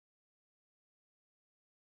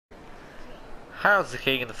How's it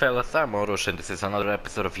going, fellas? I'm OrosZ, and this is another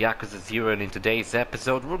episode of YAKUZA 0, and in today's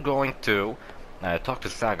episode we're going to talk to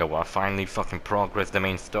Sagawa, finally fucking progress the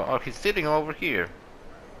main story. Oh, he's sitting over here.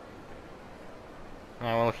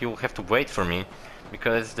 Well, he'll have to wait for me,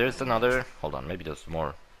 because there's another... Hold on, maybe there's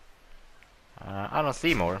more. I don't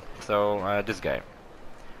see more, so this guy.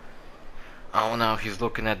 Oh, now he's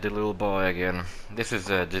looking at the little boy again. This is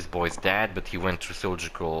this boy's dad, but he went through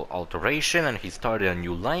surgical alteration and he started a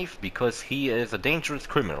new life because he is a dangerous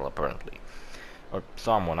criminal, apparently. Or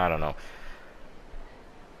someone, I don't know.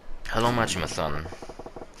 Hello, Majima-san.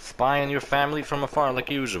 Spy on your family from afar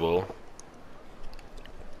like usual.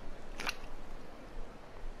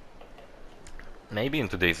 Maybe in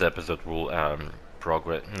today's episode we'll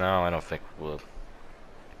progress. No, I don't think we'll.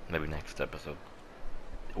 Maybe next episode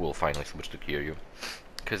we'll finally switch to Kiryu,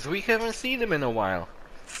 because we haven't seen him in a while.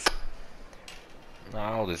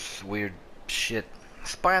 All this weird shit.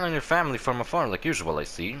 Spying on your family from afar like usual, I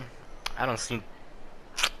see. I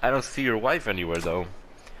don't see your wife anywhere though.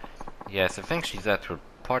 Yes, I think she's at her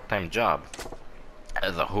part-time job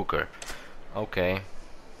as a hooker. Okay.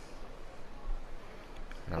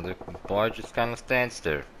 Now the boy just kinda stands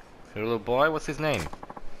there. Your little boy, what's his name?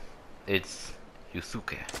 It's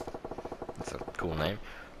Yusuke. That's a cool name.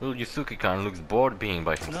 Little Yusuke-kan looks bored being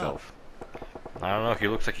by himself. No. I don't know, he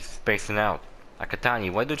looks like he's spacing out.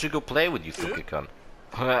 Akatani, why don't you go play with Yusuke-kan?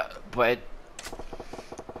 But...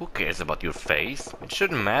 who cares about your face? It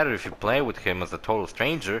shouldn't matter if you play with him as a total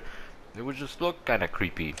stranger. It would just look kinda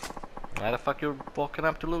creepy. Why the fuck you're walking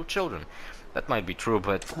up to little children? That might be true,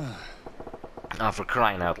 but... oh, for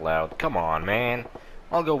crying out loud. Come on, man.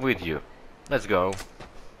 I'll go with you. Let's go.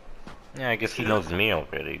 Yeah, I guess he knows me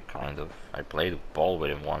already, kind of. I played ball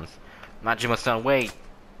with him once. Majima-san, wait!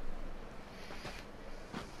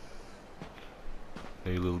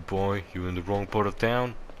 Hey, little boy, you in the wrong part of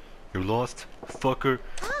town? You're lost, fucker?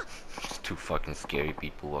 Just two fucking scary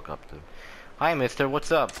people walk up to him. Hi, mister,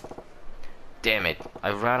 what's up? Damn it, I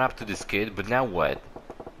ran up to this kid, but now what?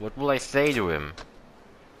 What will I say to him?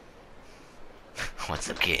 Want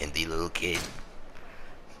some candy, little kid?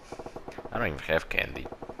 I don't even have candy.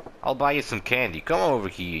 I'll buy you some candy. Come over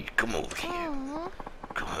here. Come over here.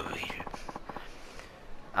 Come over here.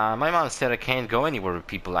 My mom said I can't go anywhere with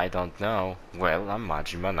people I don't know. Well, I'm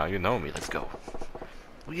Majima, now you know me. Let's go.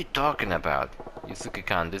 What are you talking about?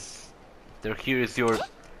 Yusuke-kan, there here is your...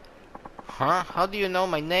 Huh? How do you know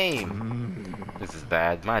my name? This is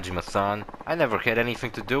bad. Majima-san, I never had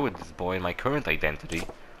anything to do with this boy in my current identity.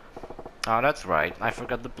 Oh, that's right. I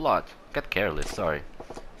forgot the plot. Got careless, sorry.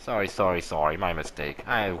 Sorry, my mistake.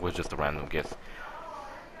 I was just a random guess.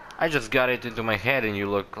 I just got it into my head and you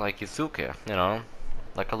look like Yusuke, you know?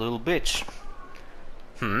 Like a little bitch.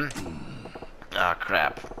 Ah,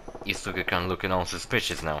 crap. Yusuke-kan looking all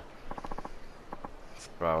suspicious now. It's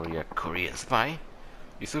probably a Korean spy.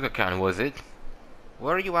 Yusuke-kan, was it?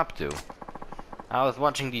 What are you up to? I was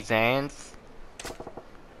watching these ants.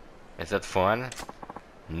 Is that fun?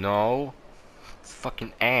 No. It's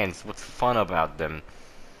fucking ants. What's fun about them?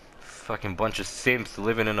 Fucking bunch of simps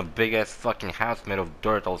living in a big ass fucking house made of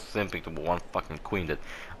dirt, all simping to one fucking queen that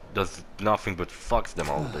does nothing but fucks them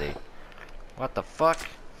all day. What the fuck?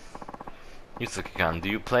 Yusuke-kan, do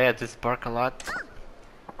you play at this park a lot?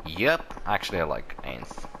 Yep. Actually, I like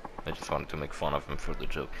ants. I just wanted to make fun of them for the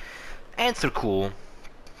joke. Ants are cool.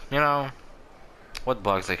 You know, what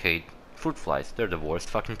bugs I hate? Fruit flies. They're the worst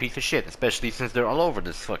fucking piece of shit, especially since they're all over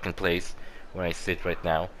this fucking place where I sit right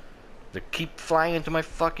now. They keep flying into my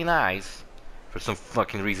fucking eyes. For some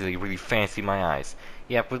fucking reason they really fancy my eyes.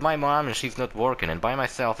 Yep, with my mom and she's not working, and by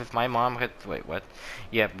myself if my mom had... Wait, what?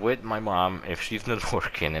 Yep, with my mom if she's not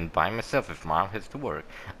working, and by myself if mom has to work.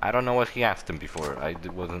 I don't know what he asked him before, I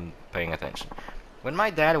wasn't paying attention. When my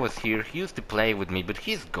dad was here, he used to play with me, but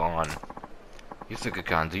he's gone.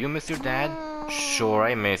 Yusuke-kan, do you miss your dad? Sure,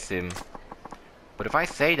 I miss him. But if I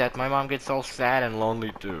say that, my mom gets all sad and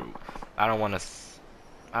lonely too. I don't wanna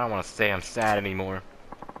say I'm sad anymore.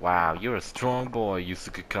 Wow, you're a strong boy,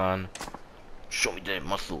 Yusuke-kan. Show me them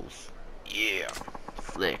muscles. Yeah.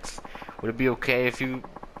 Flex. Would it be okay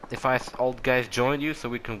if us old guys joined you so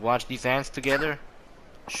we can watch these ants together?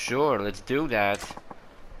 Sure, let's do that.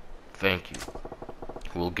 Thank you.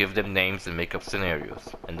 We'll give them names and make up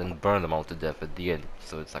scenarios, and then burn them all to death at the end,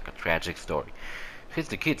 so it's like a tragic story. He's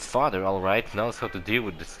the kid's father, alright, knows how to deal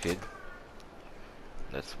with this kid.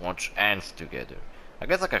 Let's watch ants together. I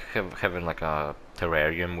guess like having like a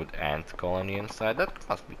terrarium with ant colony inside, that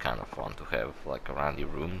must be kind of fun to have like around your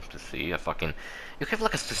room to see a fucking... You have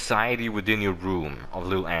like a society within your room of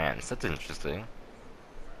little ants, that's interesting.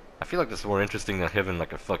 I feel like that's more interesting than having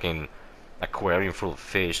like a fucking aquarium full of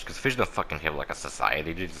fish, because fish don't fucking have like a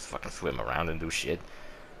society, they just fucking swim around and do shit.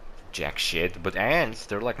 Jack shit. But ants,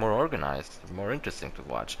 they're like more organized, they're more interesting to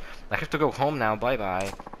watch. I have to go home now, bye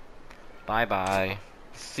bye. Bye bye.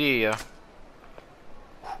 See ya.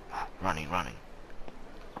 Running, running.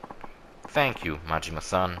 Thank you,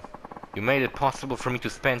 Majima-san. You made it possible for me to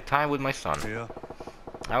spend time with my son. Yeah.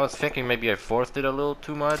 I was thinking maybe I forced it a little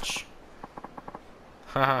too much.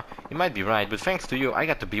 Haha, you might be right, but thanks to you, I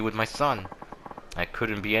got to be with my son. I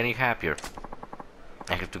couldn't be any happier.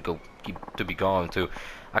 I have to go, to be gone too.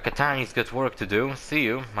 Akatani's got work to do. See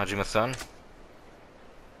you, Majima-san.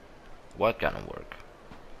 What kind of work?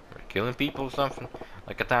 We're killing people or something?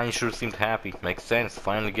 Akatani sure seemed happy. Makes sense,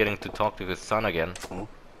 finally getting to talk to his son again.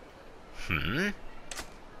 Hmm?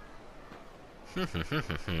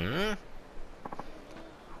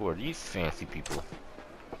 Who are these fancy people?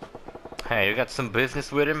 Hey, you got some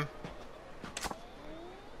business with him?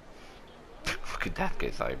 Look at that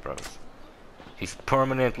guy's eyebrows. He's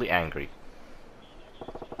permanently angry.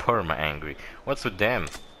 Perma-angry. What's with them?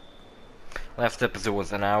 Last episode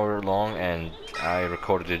was an hour long and I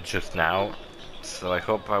recorded it just now. So I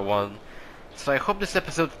hope this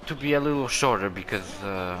episode to be a little shorter because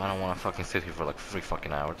I don't want to fucking sit here for like 3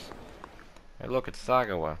 fucking hours. Hey, look at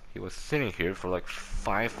Sagawa. He was sitting here for like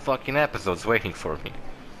 5 fucking episodes waiting for me.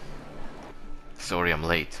 Sorry I'm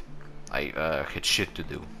late. I had shit to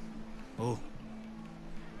do. Oh.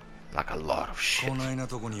 Like a lot of shit.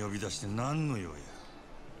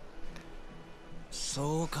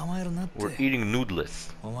 We're eating noodles.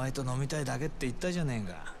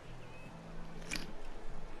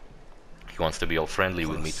 He wants to be all friendly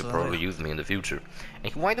with me to probably use me in the future.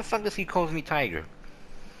 And why the fuck does he call me tiger?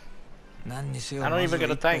 I don't even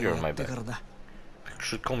got a tiger on my back.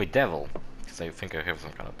 Should call me devil, because I think I have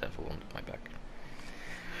some kind of devil on my back.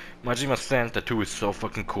 Majima-san tattoo is so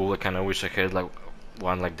fucking cool. I kinda wish I had like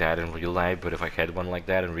one like that in real life, but if I had one like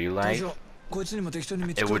that in real life,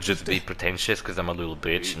 it would just be pretentious because I'm a little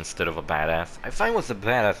bitch instead of a badass. If I was a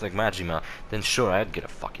badass like Majima, then sure I'd get a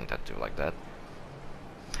fucking tattoo like that.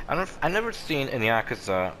 I've never seen any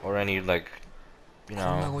YAKUZA or any like, you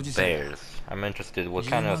know, bears. I'm interested what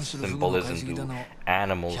kind of symbolism do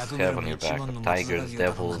animals have on your back? Tigers,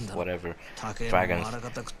 devils, whatever, dragons.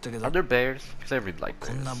 Are there bears? Because I really like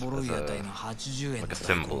bears as like a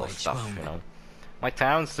symbol of stuff, you know. My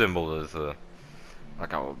town symbol is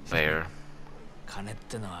like a bear.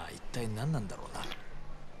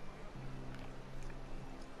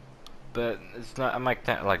 But it's not, I'm like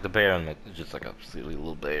the bear on it, it's just like a silly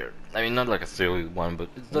little bear. I mean, not like a silly one, but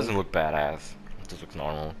it doesn't look badass. It just looks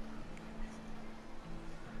normal.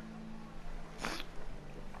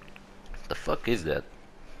 The fuck is that?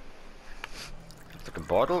 It's like a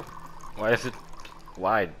bottle? Why is it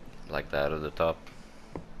wide like that at the top?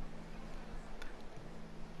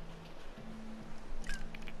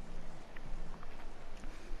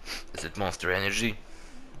 Is it Monster Energy?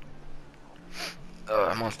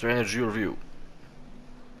 Monster Energy review.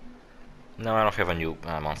 No, I don't have a new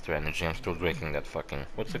Monster Energy. I'm still drinking that fucking...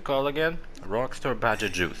 What's it called again? Rockstar Badger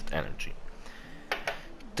Juiced Energy.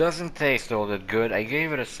 Doesn't taste all that good. I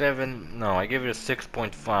gave it a 7... No, I gave it a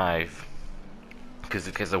 6.5. Because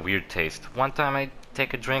it has a weird taste. One time I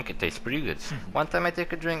take a drink, it tastes pretty good. One time I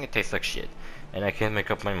take a drink, it tastes like shit. And I can't make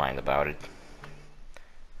up my mind about it.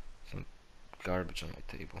 Some garbage on my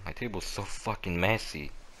table. My table's so fucking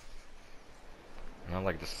messy. Not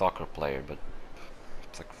like the soccer player, but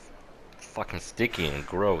it's like fucking sticky and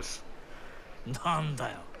gross.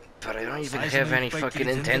 But I don't even have any fucking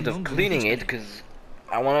intent of cleaning it, because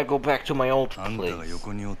I want to go back to my old place.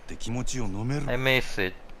 I miss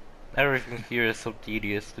it. Everything here is so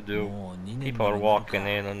tedious to do. People are walking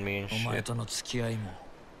in on me and shit.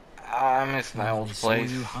 I miss my old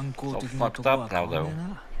place. So fucked up now though.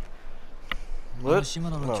 What? Oh shit,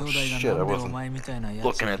 I wasn't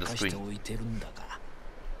looking at the screen.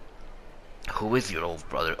 Who is your old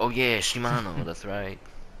brother? Oh yeah, Shimano, that's right.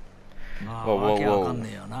 Whoa, whoa,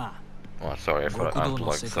 whoa. Oh, sorry, I forgot to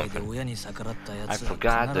unplug something. I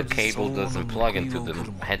forgot the cable doesn't plug into the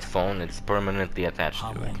headphone, it's permanently attached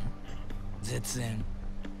to it.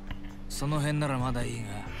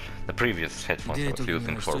 The previous headphones I was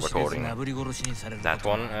using for recording, that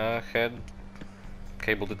one had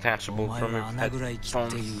cable detachable from your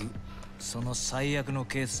headphones.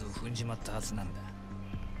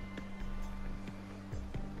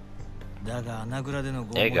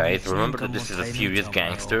 Hey guys, remember that this is a serious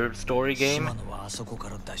gangster story game?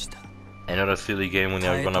 And not a silly game when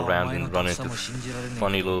you're gonna run into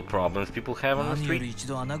funny little problems people have on the street.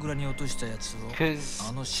 Because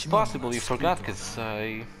it's possible you forgot, because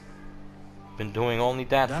I been doing only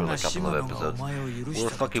that for like a couple of episodes. We were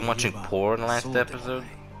fucking watching porn last episode.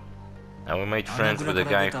 And we made friends with a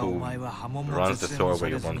guy who runs the store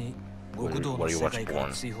where you watch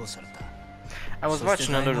porn. I was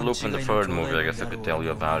watching Under the Loop in the third movie, I guess I could tell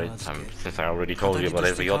you about it, since I already told you about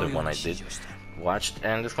every other one I did. Watched,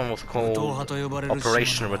 and this one was called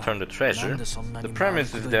Operation Return the Treasure. The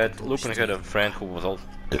premise is that Lupin had a friend who was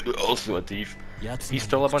also a thief. He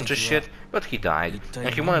stole a bunch of shit, but he died,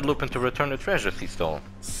 and he wanted Lupin to return the treasures he stole.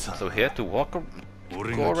 So he had to go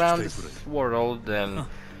around this world and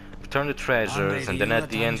return the treasures, and then at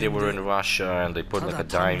the end they were in Russia and they put like a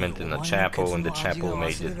diamond in a chapel, and the chapel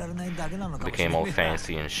became all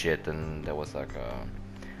fancy and shit, and there was like a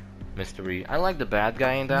mystery. I like the bad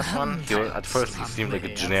guy in that one. At first he seemed like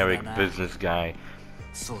a generic business guy,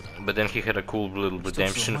 but then he had a cool little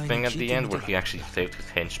redemption thing at the end where he actually saved his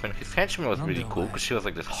henchman. His henchman was really cool because she was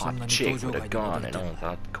like this hot chick with a gun and all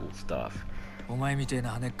that cool stuff.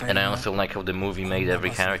 And I also like how the movie made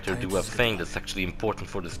every character do a thing that's actually important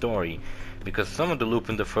for the story, because some of the Loop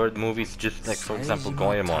in the third movies, just like for example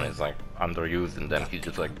Goemon is like underused in them. He's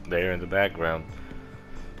just like there in the background.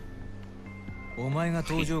 He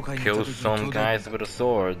kills some guys with a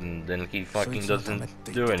sword and then he fucking doesn't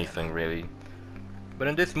do anything really. But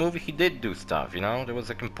in this movie he did do stuff, you know? There was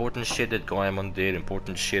like important shit that Goemon did,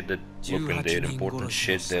 important shit that Lupin did, important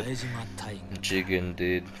shit that Jigen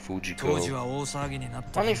did, Fujiko.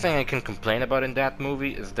 Only thing I can complain about in that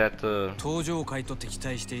movie is that a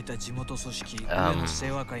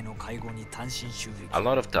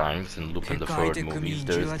lot of times in Lupin the third movies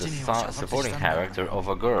there's the supporting character of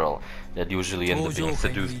a girl that usually ends up being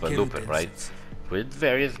seduced by Lupin, right? With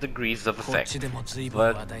various degrees of effect.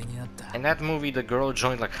 But in that movie the girl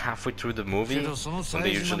joined like halfway through the movie, and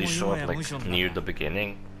they usually show up like near the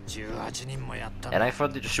beginning. And I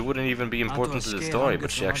thought that she wouldn't even be important to the story,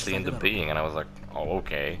 but she actually ended up being, and I was like, oh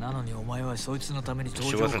okay.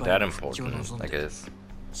 She wasn't that important, I guess.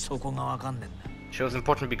 She was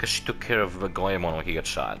important because she took care of Goemon when he got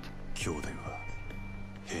shot.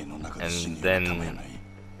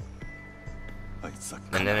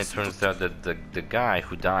 And then it turns out that the guy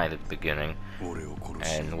who died at the beginning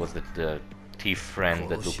and was the thief friend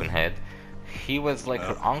that Lupin had, he was like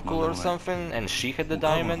her uncle or something, and she had the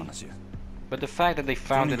diamond. But the fact that they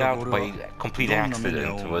found it out by complete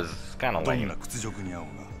accident was kind of lame.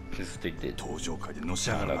 Because they did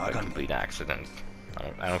found out by complete accident.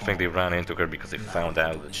 I don't think they ran into her because they found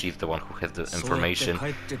out that she's the one who has the information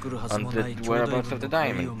on the whereabouts of the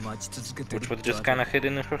diamond, which was just kind of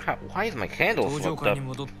hidden in her house. Why is my candle fucked up?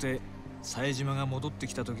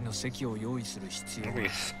 Every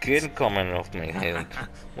skin coming off my head.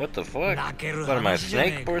 What the fuck? What am I, a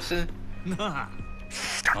snake person?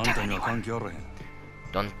 Don't tell anyone.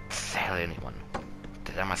 Don't tell anyone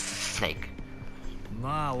that I'm a snake.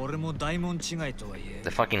 The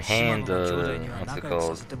fucking hand, what's it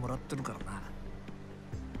called?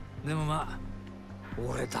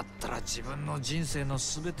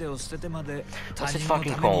 What's it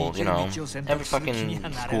fucking called, you know? Every fucking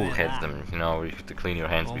school has them, you know, you have to clean your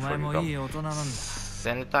hands before you go.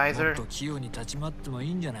 Sanitizer?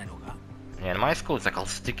 Yeah, in my school it's like all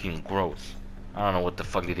sticky and gross. I don't know what the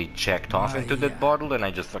fuck did he check off into that bottle, and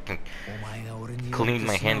I just fucking cleaned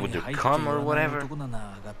my hand with their cum or whatever.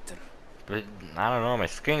 But I don't know, my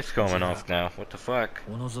skin's coming off now. What the fuck?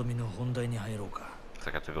 Looks like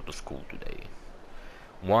I have to go to school today.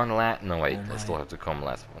 No wait, I still have to come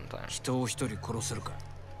last one time.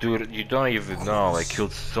 Dude, you don't even know, I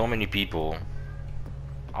killed so many people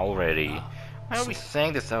already. Why are we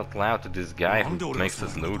saying this out loud to this guy who makes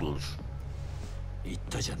us noodles? Yeah.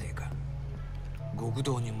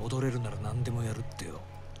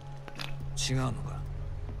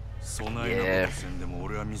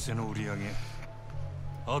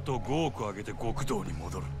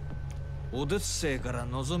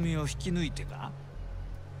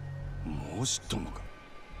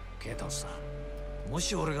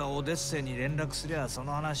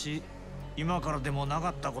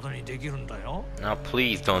 Now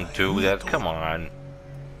please don't do that, come on.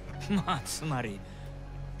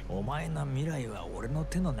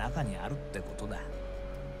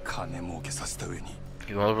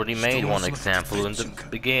 You already made one example in the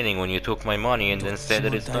beginning when you took my money and then said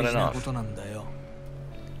that it's not enough.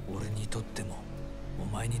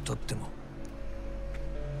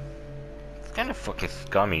 It's kind of fucking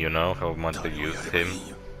scummy, you know, how much they use him.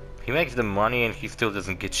 He makes the money and he still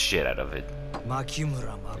doesn't get shit out of it.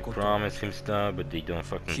 They promise him stuff, but they don't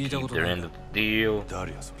fucking keep their end of the deal.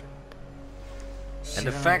 And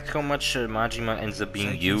the fact how much Majima ends up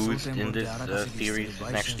being used in this series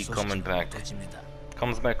is actually coming back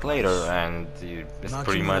comes back later, and it's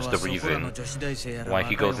pretty much the reason why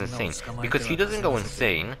he goes insane. Because he doesn't go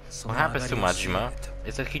insane. What happens to Majima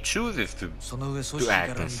is that he chooses to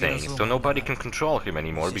act insane, so nobody can control him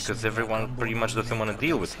anymore, because everyone pretty much doesn't want to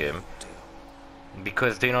deal with him.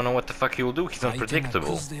 Because they don't know what the fuck he will do. He's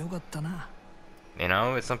unpredictable. You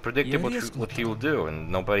know, it's unpredictable what he will do,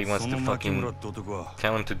 and nobody wants to fucking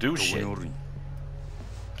tell him to do shit.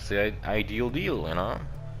 It's the ideal deal, you know?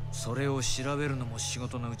 You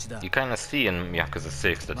kinda see in Yakuza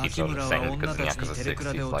 6 that he's not insane, because in Yakuza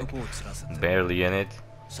 6 he's like barely in it.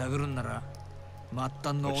 Which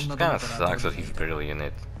kinda sucks that he's barely in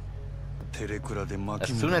it. As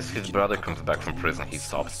soon as his brother comes back from prison, he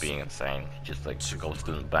stops being insane. He just like goes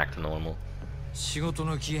back to normal.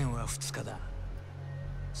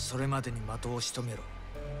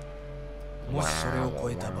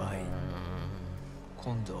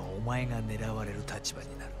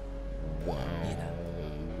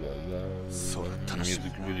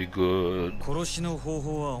 Music really good.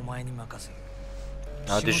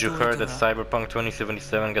 Did you hear that Cyberpunk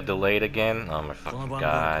 2077 got delayed again? Oh my fucking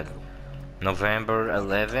god. November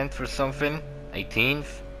 11th or something?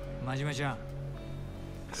 18th?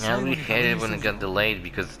 I really hated when it got delayed,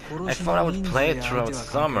 because I thought I would play it throughout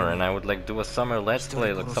summer, and I would like do a summer let's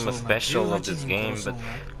play, like summer special of this game, but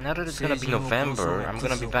now that it's gonna be November, I'm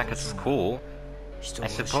gonna be back at school. I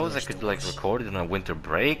suppose I could like record it on a winter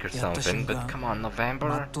break or something, but come on,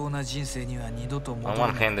 November? On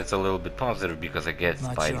one hand it's a little bit positive, because I guess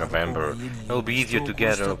by November it'll be easier to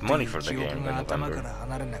get money for the game in November.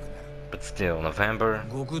 But still, November?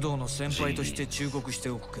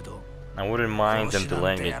 Jeez. I wouldn't mind them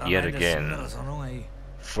delaying it yet again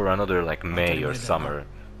for another like May or summer,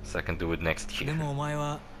 so I can do it next year.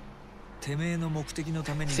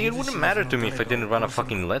 See, it wouldn't matter to me if I didn't run a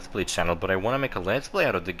fucking Let's Play channel, but I want to make a Let's Play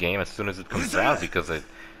out of the game as soon as it comes out, because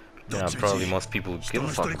probably most people give a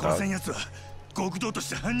fuck about it.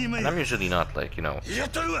 And I'm usually not like, you know,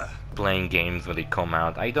 playing games when they come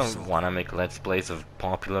out. I don't want to make Let's Plays of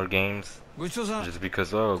popular games, just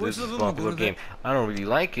because, oh, this is a popular game. I don't really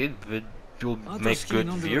like it, but you'll make good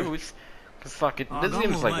views. Cause fuck it, this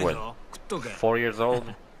game's like, what, 4 years old?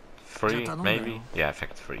 3, maybe? Yeah, I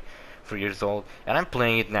think it's 3 years old, and I'm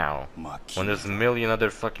playing it now, when there's a million other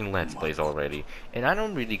fucking Let's Plays already, and I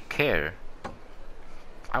don't really care.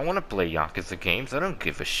 I want to play Yakuza games, I don't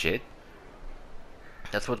give a shit.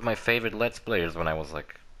 That's what my favorite Let's Players when I was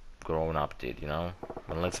like growing up did, you know?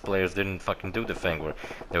 When Let's Players didn't fucking do the thing where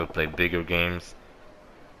they would play bigger games,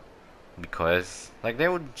 because like they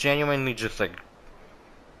would genuinely just like,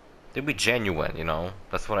 they'd be genuine, you know?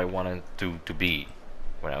 That's what I wanted to be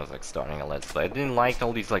when I was like starting a Let's Play. I didn't like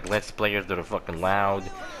all these like Let's Players that are fucking loud,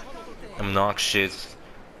 obnoxious.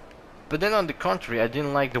 But then on the contrary, I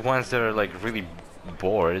didn't like the ones that are like really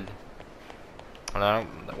bored. You know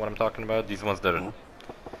what I'm talking about? These ones that are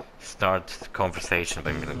start conversation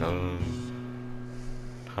by me like, oh,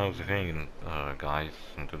 how's it hanging, guys?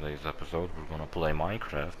 In today's episode we're gonna play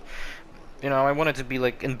Minecraft. You know, I wanted to be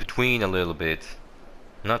like in between a little bit.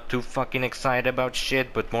 Not too fucking excited about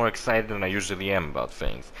shit, but more excited than I usually am about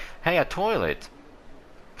things. Hey, a toilet!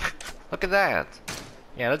 Look at that!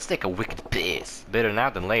 Yeah, let's take a wicked piss. Better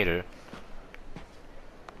now than later.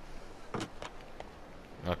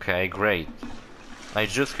 Okay, great. I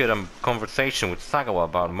just had a conversation with Sagawa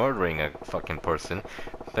about murdering a fucking person,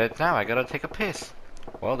 but now I gotta take a piss.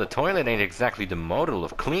 Well, the toilet ain't exactly the model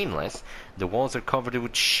of cleanliness. The walls are covered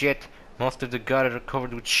with shit. Most of the gutters are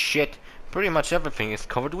covered with shit. Pretty much everything is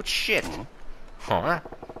covered with shit. Huh?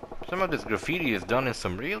 Some of this graffiti is done in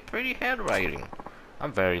some real pretty handwriting.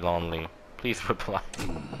 I'm very lonely. Please reply.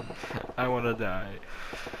 I wanna die.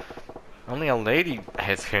 Only a lady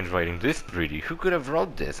has handwriting this pretty. Who could have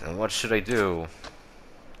wrote this? And what should I do?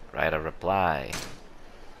 Write a reply.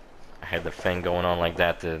 I had the thing going on like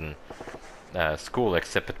that in school,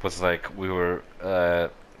 except it was like we were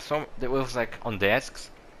it was like on desks.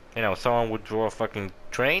 You know, someone would draw a fucking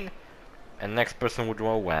train, and next person would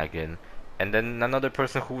draw a wagon, and then another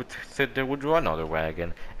person who would sit there would draw another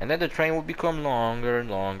wagon, and then the train would become longer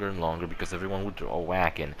and longer and longer because everyone would draw a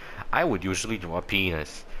wagon. I would usually draw a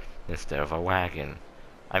penis instead of a wagon.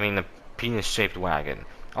 I mean a penis-shaped wagon.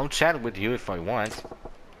 I'll chat with you if I want.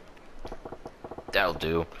 That'll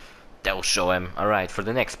do. That'll show him. Alright, for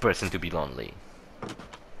the next person to be lonely.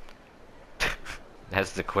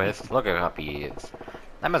 That's the quest. Look how happy he is.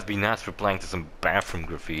 That must be nuts replying to some bathroom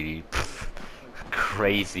graffiti.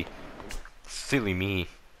 Crazy. Silly me.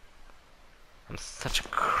 I'm such a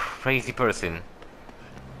crazy person.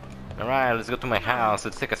 Alright, let's go to my house.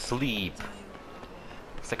 Let's take a sleep.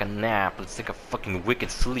 Let's take a nap. Let's take a fucking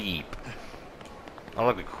wicked sleep. Oh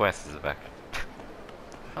look, the quest is back.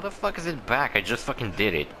 How the fuck is it back? I just fucking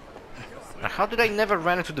did it. Now, how did I never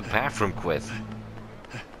run into the bathroom quest?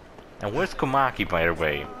 And where's Komaki, by the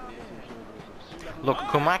way? Look,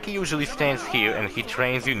 Komaki usually stands here and he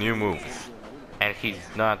trains you new moves. And he's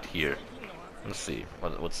not here. Let's see,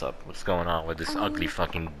 what's up? What's going on with this ugly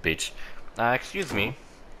fucking bitch? Excuse me.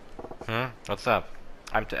 What's up?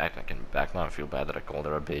 I can back now. I feel bad that I called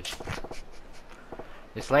her a bitch.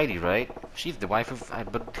 This lady, right? She's the wife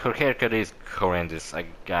of... but her haircut is horrendous, I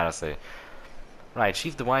gotta say. Right,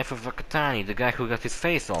 she's the wife of Akatani, the guy who got his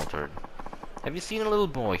face altered. Have you seen a little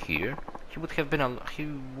boy here? He would have been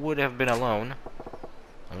alone.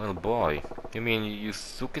 A little boy? You mean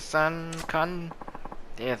Yusuke-san kan?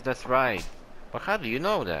 Yes, that's right. But how do you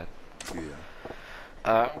know that?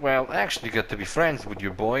 Well, I actually got to be friends with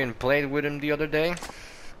your boy and played with him the other day.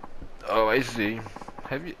 Oh, I see.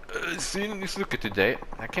 Have you seen Yusuke today?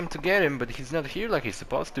 I came to get him, but he's not here like he's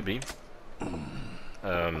supposed to be.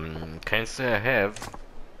 Can't say I have.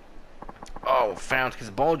 Oh, found his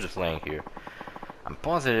ball just laying here. I'm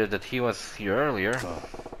positive that he was here earlier.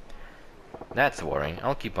 That's worrying.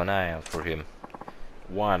 I'll keep an eye out for him.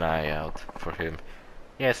 One eye out for him.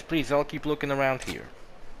 Yes, please, I'll keep looking around here.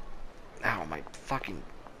 Ow, my fucking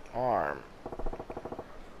arm.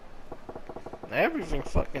 Everything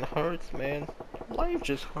fucking hurts, man. Life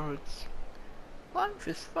just hurts. Life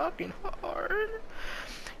is fucking hard.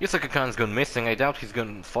 Yusuke-kan's gone missing. I doubt he's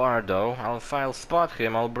gone far, though. If I'll spot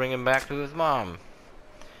him, I'll bring him back to his mom.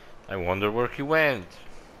 I wonder where he went.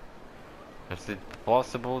 Is it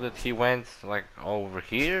possible that he went, like, over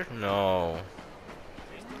here? No.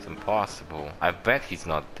 It's impossible. I bet he's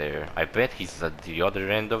not there. I bet he's at the other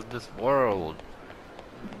end of this world.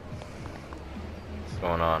 What's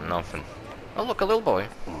going on? Nothing. Oh, look, a little boy.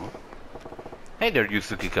 Hey there,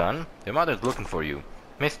 Yusuke-kan. Your mother's looking for you.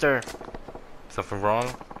 Mister... Something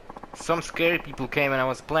wrong? Some scary people came and I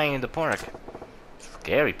was playing in the park.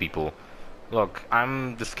 Scary people? Look,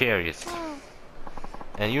 I'm the scariest.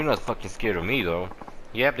 And you're not fucking scared of me, though.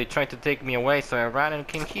 Yep, they tried to take me away, so I ran and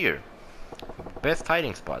came here. Best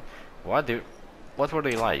hiding spot. What were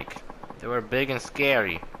they like? They were big and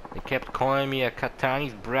scary. They kept calling me a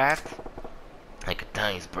Katani's brat. A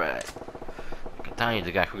Katani's brat. Katani,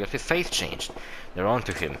 the guy who got his face changed. They're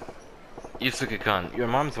onto him. Yusuke-kan, your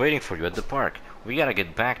mom's waiting for you at the park. We gotta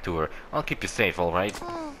get back to her. I'll keep you safe, alright?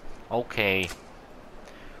 Okay.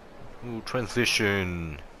 Ooh,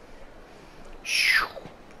 transition.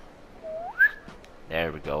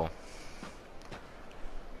 There we go.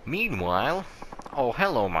 Meanwhile... Oh,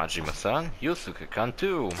 hello, Majima-san. Yusuke-kan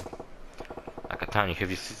too. Akatani, have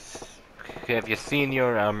you seen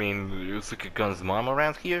your, Yusuke-kan's mom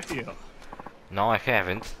around here? Yeah. No, I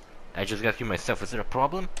haven't. I just got here myself. Is there a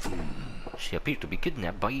problem? She appeared to be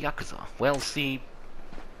kidnapped by YAKUZA. Well, see...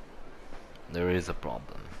 There is a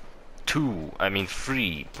problem.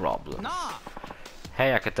 3 problems. Nah.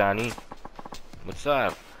 Hey, Akatani. What's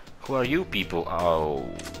up? Who are you people? Oh,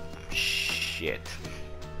 shit.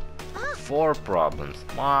 4 problems.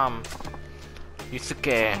 Mom.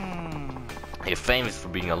 Yusuke. You're famous for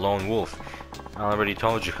being a lone wolf. I already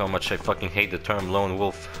told you how much I fucking hate the term lone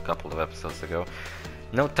wolf a couple of episodes ago.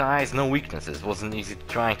 No ties, no weaknesses. Wasn't easy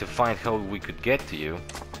trying to find how we could get to you.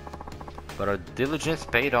 But our diligence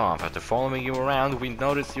paid off. After following you around, we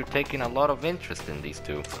noticed you're taking a lot of interest in these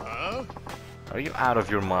two. Are you out of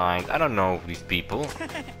your mind? I don't know these people.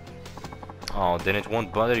 Oh, then it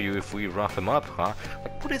won't bother you if we rough him up, huh?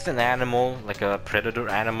 Like, what is an animal, like a predator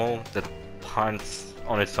animal, that hunts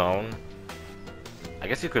on its own? I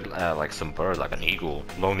guess you could, like some bird, like an eagle.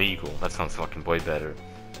 Lone eagle. That sounds fucking way better.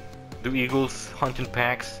 Do eagles hunt in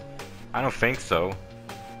packs? I don't think so.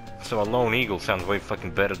 So a lone eagle sounds way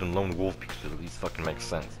fucking better than lone wolf because it at least fucking makes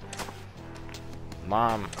sense.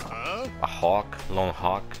 Mom. A hawk? Lone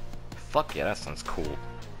hawk? Fuck yeah, that sounds cool.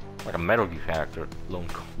 Like a Metal Gear character.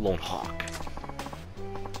 Lone hawk.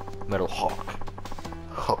 Metal hawk.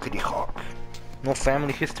 Hawkity hawk. No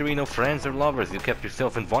family history, no friends or lovers. You kept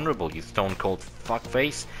yourself invulnerable, you stone cold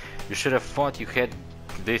fuckface. You should have thought you had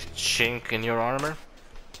this chink in your armor.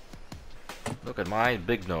 Look at my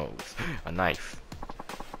big nose. A knife.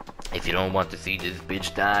 If you don't want to see this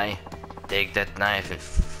bitch die, take that knife and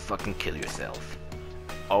fucking kill yourself.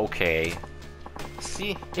 Okay.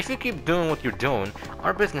 See, if you keep doing what you're doing,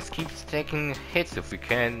 our business keeps taking hits if we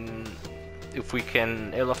can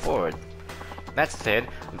ill afford. That said,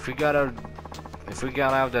 if we got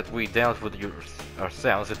out that we dealt with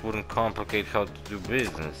ourselves, it wouldn't complicate how to do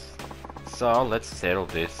business. So let's settle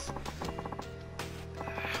this.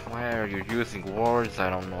 Why are you using words I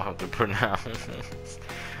don't know how to pronounce?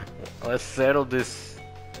 Let's settle this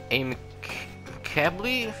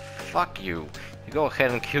impeccably? Fuck you. You go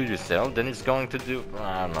ahead and kill yourself, then it's going to do...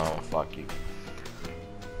 I don't know, fuck you.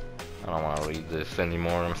 I don't want to read this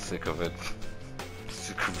anymore, I'm sick of it.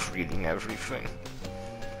 Sick of reading everything.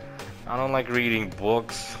 I don't like reading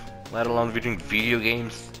books, let alone reading video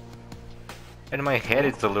games. In my head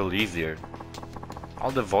it's a little easier.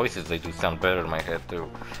 All the voices, they do sound better in my head too.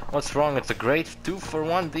 What's wrong? It's a great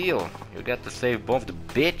 2-for-1 deal. You get to save both the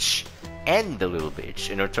bitch and the little bitch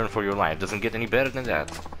in return for your life. Doesn't get any better than that.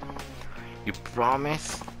 You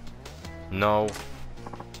promise? No.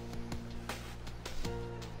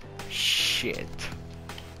 Shit.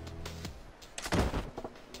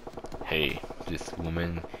 Hey, this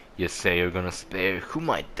woman you say you're gonna spare, who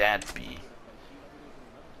might that be?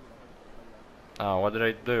 Oh, what did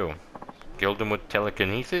I do? Killed him with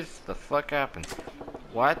telekinesis? The fuck happened?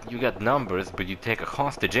 What? You got numbers, but you take a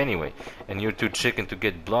hostage anyway, and you're too chicken to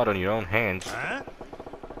get blood on your own hands. Huh?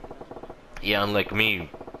 Yeah, unlike me.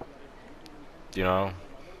 You know,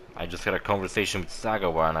 I just had a conversation with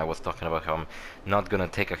Sagawa and I was talking about how I'm not gonna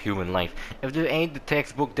take a human life. If there ain't the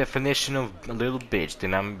textbook definition of a little bitch,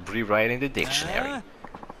 then I'm rewriting the dictionary.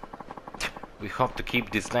 We hope to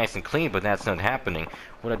keep this nice and clean, but that's not happening.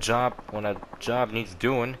 When a job needs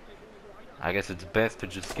doing, I guess it's best to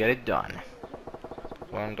just get it done.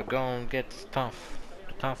 When the going gets tough,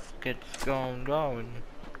 the tough gets going.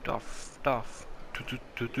 Tough.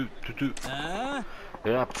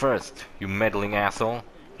 You're up first, you meddling asshole.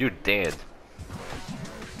 You're dead.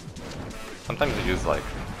 Sometimes they use like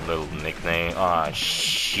little nickname. Ah,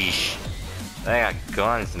 sheesh. They got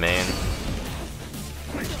guns, man.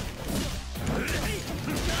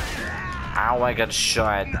 Ow, I got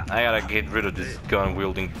shot. I gotta get rid of this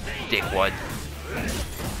gun-wielding dickwad.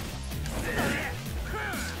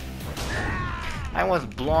 I was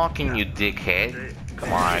blocking you, dickhead.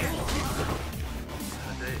 Come on.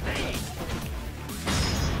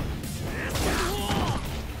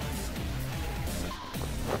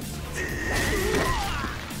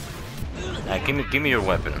 Give me your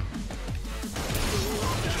weapon.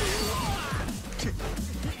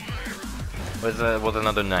 Where's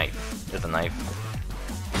another knife? There's a knife.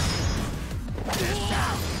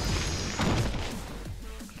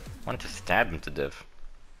 I wanted to stab him to death.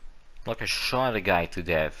 Look, I shot a guy to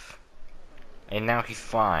death. And now he's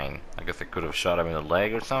fine. I guess I could have shot him in the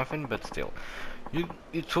leg or something, but still. You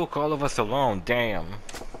took all of us alone, damn.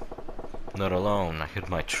 Not alone, I hit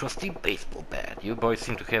my trusty baseball bat. You boys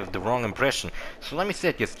seem to have the wrong impression, so let me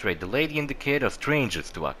set you straight. The lady and the kid are strangers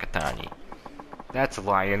to Akatani. That's a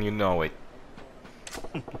lie and you know it.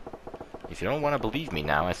 If you don't want to believe me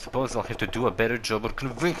now, I suppose I'll have to do a better job of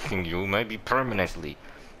convincing you, maybe permanently.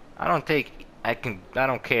 I don't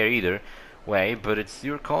care either way, but it's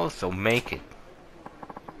your call, so make it.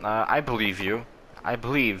 I believe you. I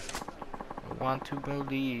want to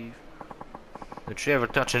believe. Don't you ever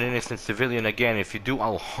touch an innocent civilian again. If you do,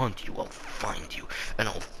 I'll hunt you, I'll find you, and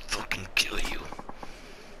I'll fucking kill you.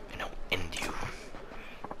 And I'll end you.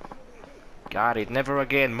 Got it, never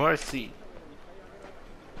again, mercy.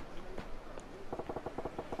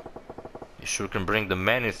 You sure can bring the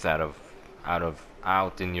menace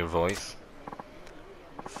out in your voice.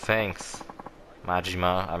 Thanks,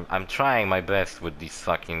 Majima. I'm trying my best with this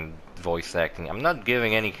fucking voice acting. I'm not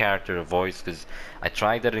giving any character a voice because I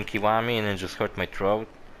tried that in Kiwami and it just hurt my throat.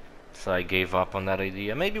 So I gave up on that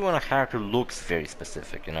idea. Maybe when a character looks very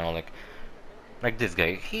specific, you know, like this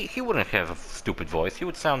guy. He wouldn't have a stupid voice. He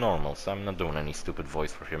would sound normal, so I'm not doing any stupid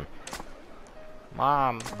voice for him.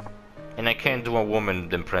 Mom. And I can't do a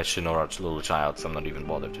woman impression or a little child, so I'm not even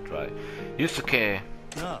bothered to try. Yusuke.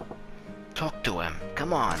 No. Talk to him.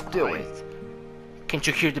 Come on, do it. Can't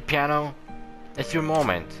you hear the piano? It's your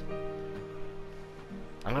moment.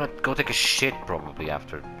 I'm gonna go take a shit probably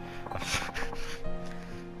after.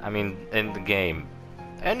 I mean, in the game.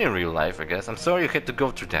 And in real life, I guess. I'm sorry you had to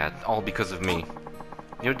go through that, all because of me.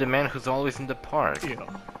 You're the man who's always in the park. Yeah.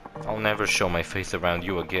 I'll never show my face around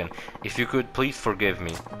you again. If you could, please forgive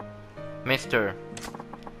me. Mister,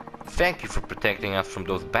 thank you for protecting us from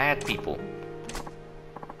those bad people.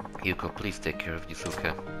 Yuko, please take care of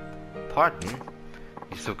Yusuke. Pardon?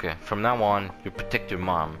 Yusuke, from now on, you protect your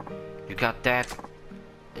mom. You got that?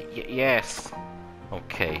 Yes.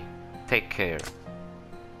 Okay, take care.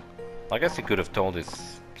 I guess he could have told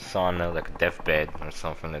his son like a deathbed or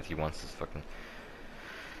something that he wants to fucking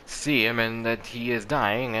see him and that he is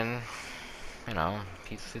dying and, you know,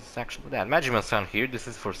 he's actually dead. Majima-san here, this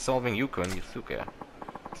is for solving Yuko and Yusuke.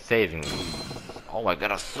 Saving you. Oh, I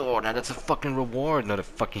got a sword, now that's a fucking reward, not a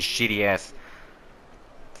fucking shitty ass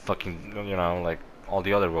fucking, you know, like all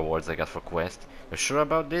the other rewards I got for quest. You're sure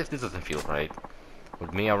about this? This doesn't feel right.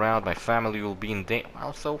 With me around, my family will be in danger.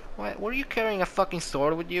 Also, why were you carrying a fucking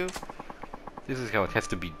sword with you? This is how it has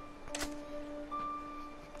to be.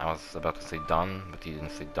 I was about to say done, but he didn't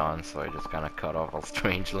say done, so I just kinda cut off all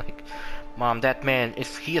strange like. Mom, that man,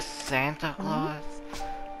 is he a Santa Claus?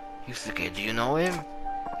 Yusuke, do you know him?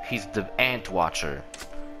 He's the ant watcher.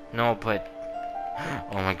 No, but...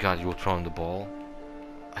 Oh my god, you'll throw him the ball?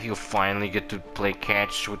 He'll finally get to play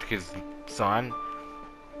catch with his son?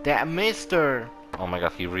 That mister! Oh my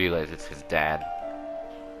god, he realized it's his dad.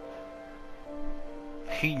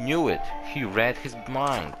 He knew it. He read his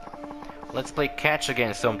mind. Let's play catch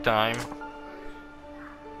again sometime.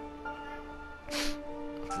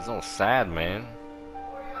 This is all sad, man.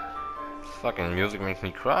 This fucking music makes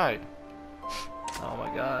me cry. Oh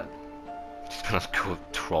my god. Just gonna go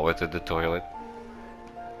throw it at the toilet.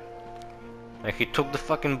 Like he took the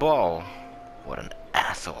fucking ball. What an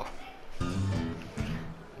asshole.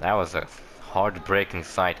 That was a heartbreaking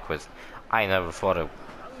side quest. I never thought of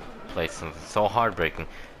play something so heartbreaking.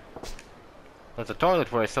 That's a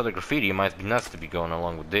toilet where I saw the graffiti. It must be nuts to be going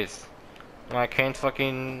along with this. I can't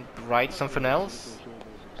fucking write something else?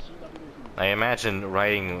 I imagine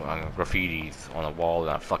writing graffitis on a wall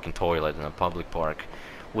in a fucking toilet in a public park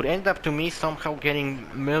would end up to me somehow getting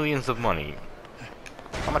millions of money.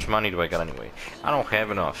 How much money do I got anyway? I don't have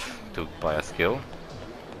enough to buy a skill.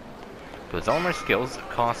 Because all my skills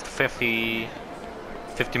cost 50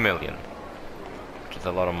 million. Which is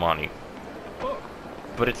a lot of money.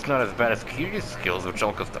 But it's not as bad as Kiryu's skills, which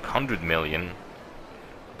all cost 100 million.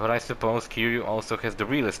 But I suppose Kiryu also has the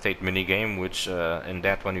real estate minigame, which in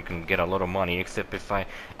that one you can get a lot of money, except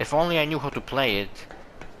if only I knew how to play it.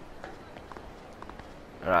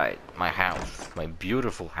 Right, my house, my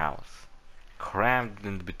beautiful house, crammed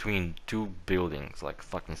in between two buildings, like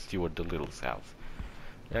fucking Stuart the Little's house.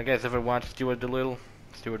 You guys ever watch Stuart the Little?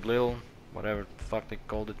 Stuart Little, whatever the fuck they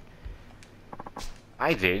called it.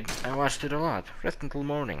 I did. I watched it a lot. Rest until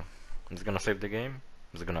morning. Is it gonna save the game?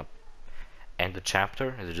 Is it gonna end the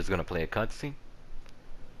chapter? Is it just gonna play a cutscene?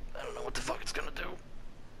 I don't know what the fuck it's gonna do.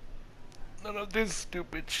 None of this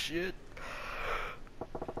stupid shit.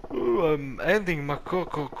 Ooh, I'm ending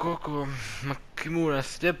Makimura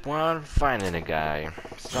step 1, finding a guy.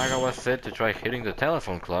 Sagawa said to try hitting the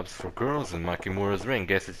telephone clubs for girls in Makimura's ring.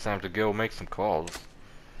 Guess it's time to go make some calls.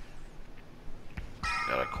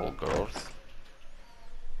 Gotta call girls.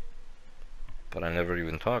 But I never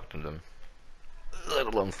even talked to them. Let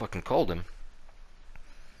alone fucking call them.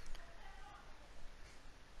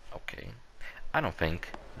 Okay. I don't think,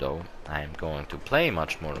 though, I'm going to play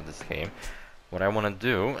much more of this game. What I want to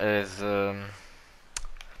do is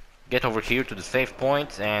get over here to the save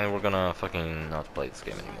point, and we're gonna fucking not play this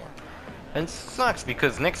game anymore. And it sucks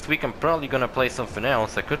because next week I'm probably gonna play something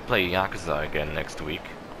else. I could play Yakuza again next week,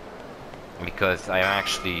 because I'm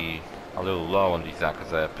actually a little low on these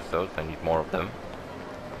Yakuza episodes. I need more of them.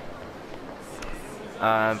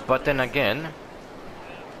 But then again,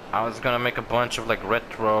 I was gonna make a bunch of like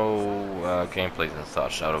retro gameplays and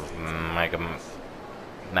such out of Mega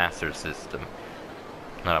Master System.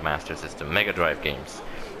 Not a Master System, Mega Drive games.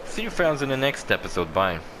 See you friends in the next episode,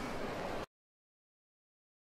 bye.